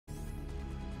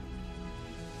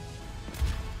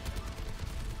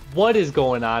What is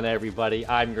going on, everybody?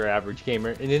 I'm your average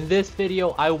gamer, and in this video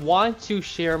I want to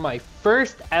share my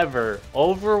first ever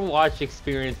Overwatch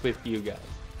experience with you guys.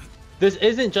 This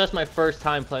isn't just my first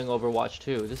time playing Overwatch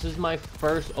 2. This is my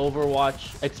first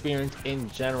Overwatch experience in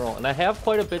general, and I have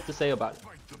quite a bit to say about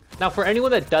it. Now, for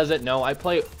anyone that doesn't know, I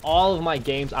play all of my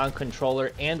games on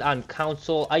controller and on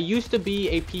console. I used to be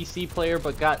a PC player,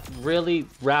 but got really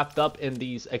wrapped up in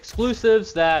these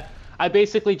exclusives that I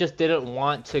basically just didn't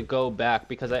want to go back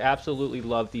because I absolutely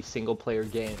love these single player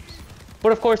games.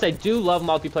 But of course I do love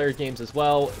multiplayer games as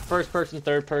well. First person,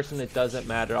 third person, it doesn't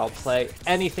matter. I'll play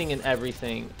anything and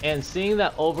everything. And seeing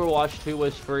that Overwatch 2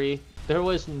 was free, there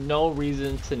was no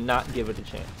reason to not give it a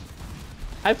chance.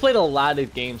 I played a lot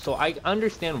of games, so I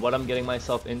understand what I'm getting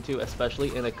myself into,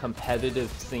 especially in a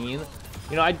competitive scene.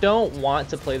 You know, I don't want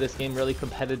to play this game really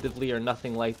competitively or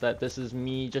nothing like that. This is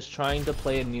me just trying to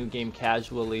play a new game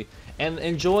casually and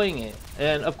enjoying it.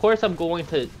 And of course, I'm going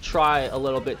to try a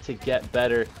little bit to get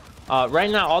better.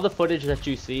 Right now, all the footage that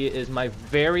you see is my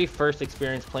very first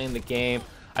experience playing the game.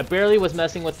 I barely was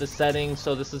messing with the settings,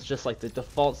 so this is just like the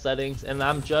default settings, and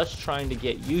I'm just trying to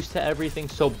get used to everything,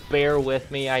 so bear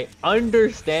with me. I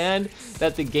understand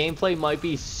that the gameplay might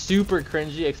be super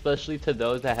cringy, especially to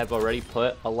those that have already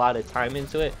put a lot of time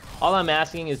into it. All I'm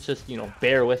asking is just, you know,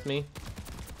 bear with me.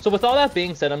 So with all that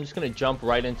being said, I'm just going to jump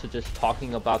right into just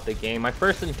talking about the game. My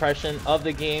first impression of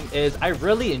the game is I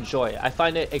really enjoy it. I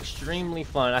find it extremely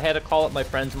fun. I had to call up my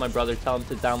friends and my brother, tell them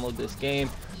to download this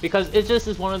game, because it just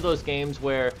is one of those games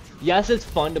where, yes, it's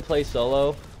fun to play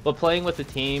solo, but playing with a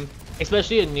team,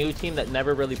 especially a new team that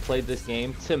never really played this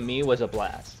game, to me was a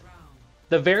blast.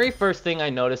 The very first thing I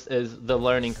noticed is the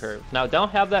learning curve. Now, don't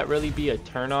have that really be a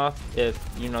turnoff if,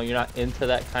 you know, you're not into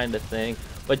that kind of thing.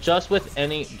 But just with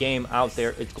any game out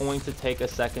there, it's going to take a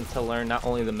second to learn not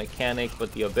only the mechanics,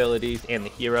 but the abilities and the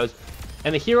heroes.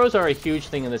 And the heroes are a huge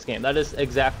thing in this game. That is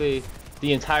exactly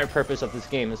the entire purpose of this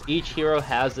game, is each hero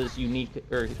has this unique,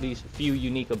 or these few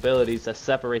unique abilities that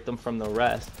separate them from the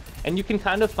rest. And you can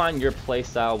kind of find your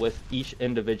playstyle with each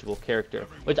individual character,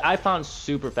 which I found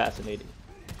super fascinating.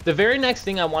 The very next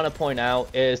thing I want to point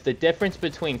out is the difference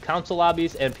between console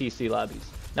lobbies and PC lobbies.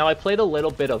 Now, I played a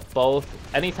little bit of both.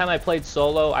 Anytime I played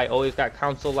solo, I always got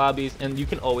console lobbies, and you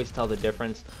can always tell the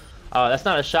difference. That's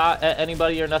not a shot at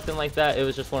anybody or nothing like that. It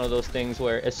was just one of those things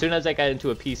where as soon as I got into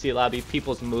a PC lobby,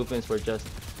 people's movements were just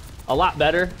a lot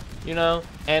better, you know?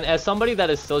 And as somebody that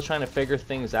is still trying to figure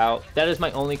things out, that is my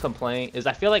only complaint, is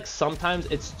I feel like sometimes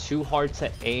it's too hard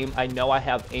to aim. I know I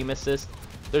have aim assist.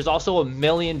 There's also a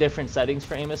million different settings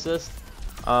for aim assist.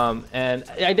 And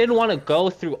I didn't want to go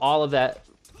through all of that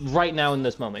right now in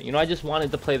this moment. You know, I just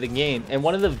wanted to play the game. And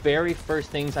one of the very first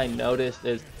things I noticed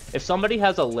is if somebody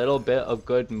has a little bit of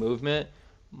good movement,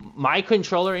 my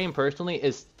controller aim personally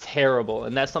is terrible,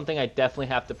 and that's something I definitely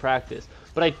have to practice.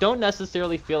 But I don't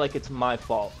necessarily feel like it's my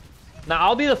fault. Now,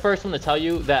 I'll be the first one to tell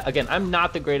you that, again, I'm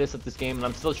not the greatest at this game, and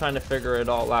I'm still trying to figure it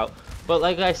all out. But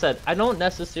like I said, I don't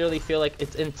necessarily feel like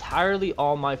it's entirely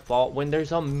all my fault when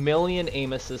there's a million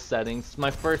aim assist settings. It's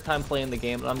my first time playing the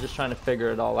game, and I'm just trying to figure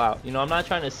it all out. You know, I'm not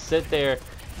trying to sit there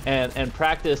and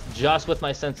practice just with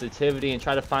my sensitivity and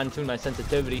try to fine-tune my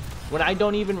sensitivity when I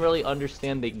don't even really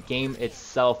understand the game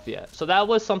itself yet. So that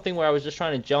was something where I was just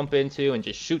trying to jump into and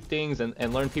just shoot things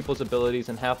and learn people's abilities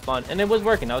and have fun, and it was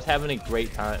working. I was having a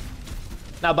great time.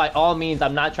 Now, by all means,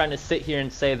 I'm not trying to sit here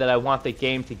and say that I want the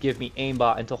game to give me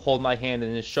aimbot and to hold my hand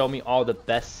and to show me all the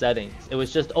best settings. It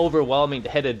was just overwhelming to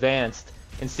hit advanced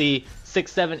and see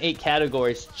 6, 7, 8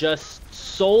 categories just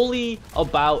solely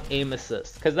about aim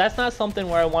assist, because that's not something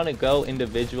where I want to go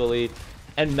individually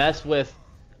and mess with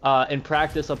and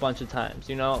practice a bunch of times.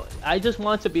 You know, I just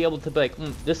want to be able to be like,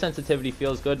 this sensitivity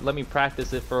feels good, let me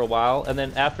practice it for a while, and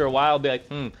then after a while I'll be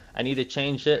like, I need to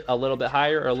change it a little bit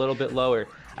higher or a little bit lower.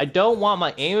 I don't want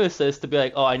my aim assist to be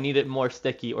like, oh, I need it more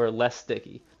sticky or less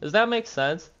sticky. Does that make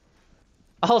sense?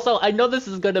 Also, I know this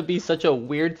is going to be such a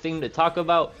weird thing to talk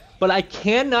about, but I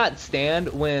cannot stand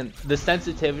when the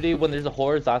sensitivity, when there's a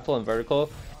horizontal and vertical,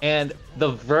 and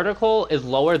the vertical is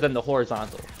lower than the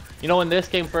horizontal. You know, in this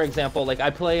game, for example, like I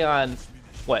play on,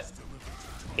 what,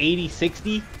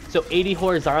 80-60? So 80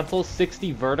 horizontal,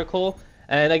 60 vertical.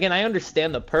 And again, I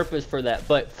understand the purpose for that,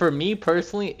 but for me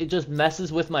personally, it just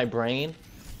messes with my brain.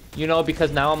 You know,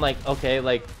 because now I'm like, okay,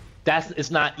 like it's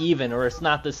not even, or it's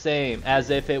not the same as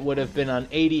if it would have been on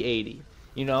 80-80.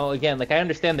 You know, again, like I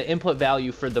understand the input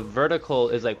value for the vertical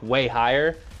is like way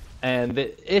higher, and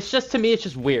it's just, to me, it's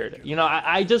just weird. You know,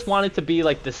 I just want it to be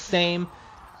like the same.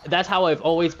 That's how I've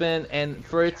always been, and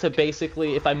for it to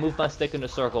basically, if I move my stick in a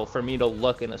circle, for me to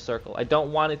look in a circle. I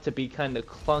don't want it to be kind of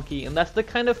clunky, and that's the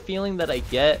kind of feeling that I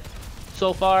get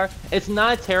so far. It's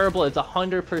not terrible. It's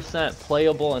 100%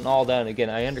 playable and all that. And again,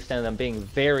 I understand I'm being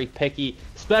very picky,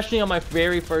 especially on my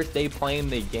very first day playing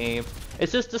the game.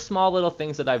 It's just the small little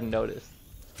things that I've noticed.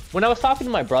 When I was talking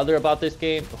to my brother about this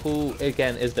game, who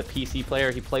again is the PC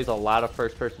player, he plays a lot of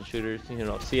first-person shooters, you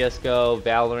know, CS:GO,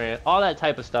 Valorant, all that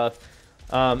type of stuff,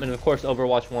 and of course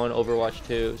Overwatch 1, Overwatch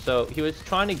 2. So he was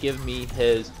trying to give me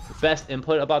his best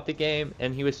input about the game,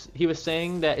 and he was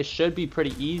saying that it should be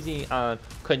pretty easy on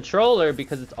controller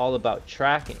because it's all about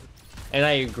tracking, and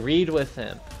I agreed with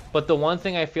him. But the one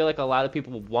thing I feel like a lot of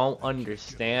people won't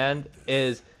understand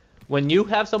is when you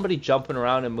have somebody jumping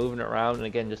around and moving around, and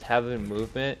again just having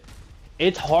movement,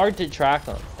 it's hard to track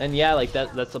them. And yeah, like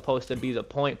that's supposed to be the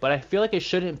point, but I feel like it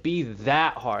shouldn't be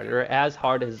that hard, or as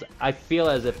hard as I feel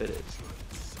as if it is.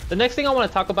 The next thing I want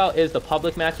to talk about is the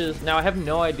public matches. Now I have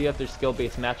no idea if there's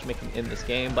skill-based matchmaking in this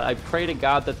game, but I pray to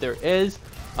God that there is.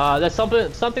 That's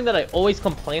something that I always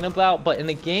complain about, but in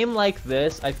a game like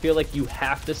this, I feel like you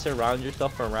have to surround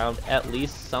yourself around at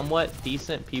least somewhat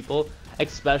decent people,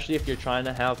 especially if you're trying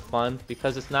to have fun,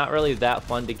 because it's not really that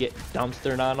fun to get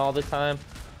dumpstered on all the time.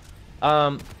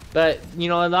 But you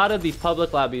know, a lot of these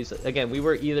public lobbies, again, we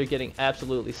were either getting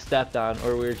absolutely stepped on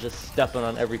or we were just stepping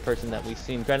on every person that we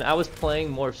seen. Granted, I was playing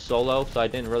more solo, so I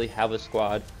didn't really have a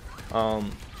squad.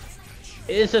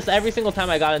 It's just every single time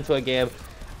I got into a game,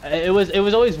 it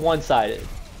was always one-sided.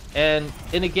 And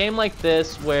in a game like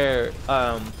this where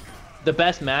the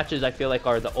best matches I feel like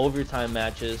are the overtime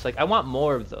matches, like I want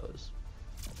more of those.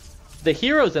 The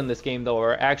heroes in this game, though,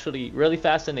 are actually really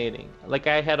fascinating. Like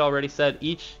I had already said,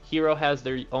 each hero has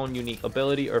their own unique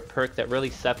ability or perk that really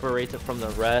separates it from the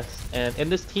rest. And in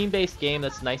this team-based game,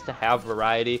 that's nice to have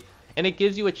variety. And it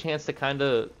gives you a chance to kind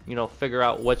of, you know, figure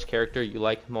out which character you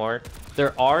like more.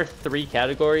 There are 3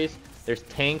 categories. There's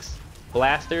tanks,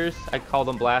 blasters, I call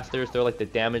them blasters. They're like the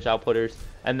damage outputters.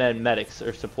 And then medics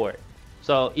or support.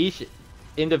 So each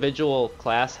individual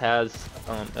class has,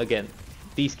 again,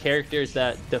 these characters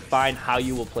that define how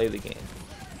you will play the game.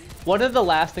 One of the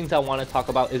last things I want to talk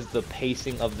about is the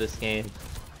pacing of this game.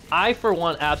 I, for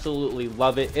one, absolutely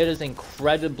love it. It is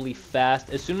incredibly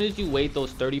fast. As soon as you wait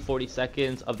those 30-40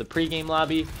 seconds of the pregame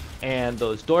lobby and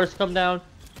those doors come down,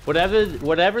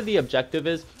 whatever the objective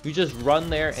is, you just run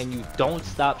there and you don't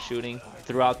stop shooting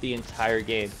throughout the entire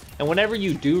game. And whenever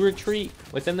you do retreat,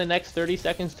 within the next 30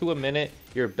 seconds to a minute,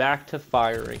 you're back to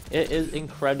firing. It is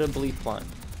incredibly fun.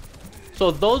 So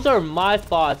those are my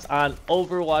thoughts on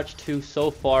Overwatch 2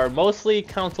 so far, mostly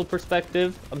console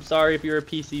perspective. I'm sorry if you're a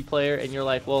PC player and you're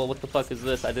like, well, what the fuck is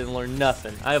this? I didn't learn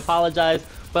nothing. I apologize,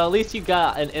 but at least you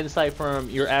got an insight from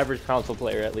your average console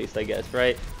player, at least, I guess,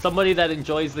 right? Somebody that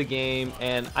enjoys the game,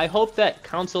 and I hope that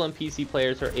console and PC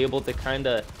players are able to kind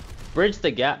of bridge the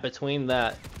gap between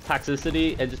that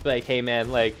toxicity and just be like, hey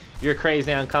man, like, you're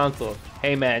crazy on console.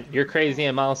 Hey man, you're crazy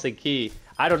on mouse and key.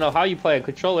 I don't know how you play a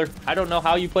controller. I don't know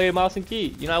how you play a mouse and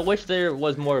key. You know, I wish there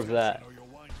was more of that.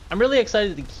 I'm really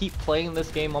excited to keep playing this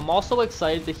game. I'm also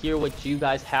excited to hear what you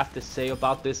guys have to say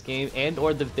about this game and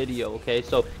or the video, okay?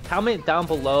 So comment down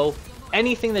below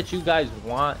anything that you guys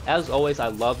want. As always, I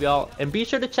love y'all. And be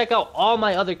sure to check out all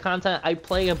my other content. I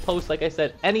play and post, like I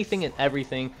said, anything and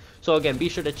everything. So again, be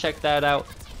sure to check that out.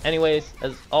 Anyways,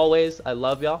 as always, I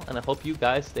love y'all, and I hope you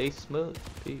guys stay smooth.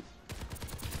 Peace.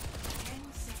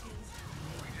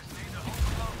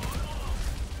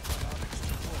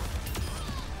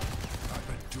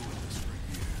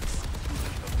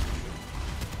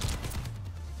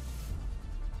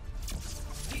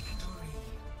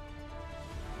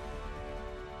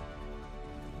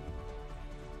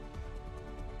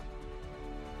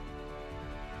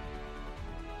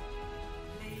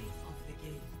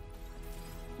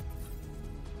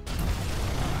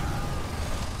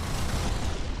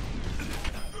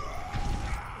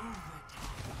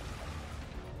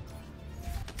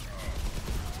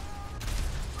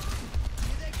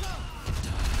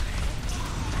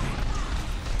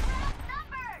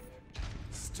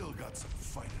 Still got some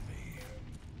fight in me.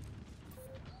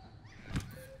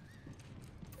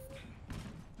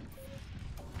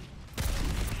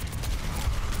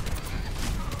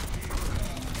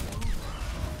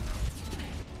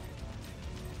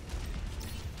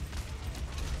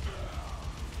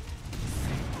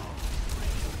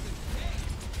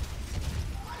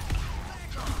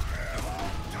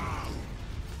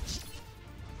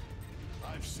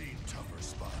 I've seen tougher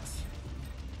spots.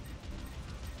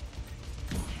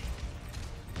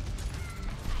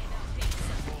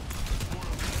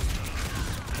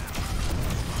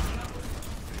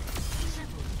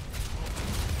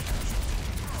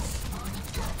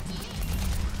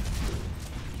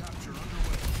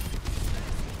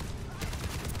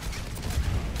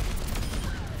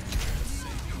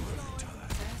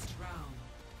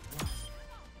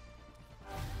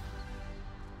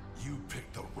 You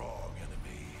picked the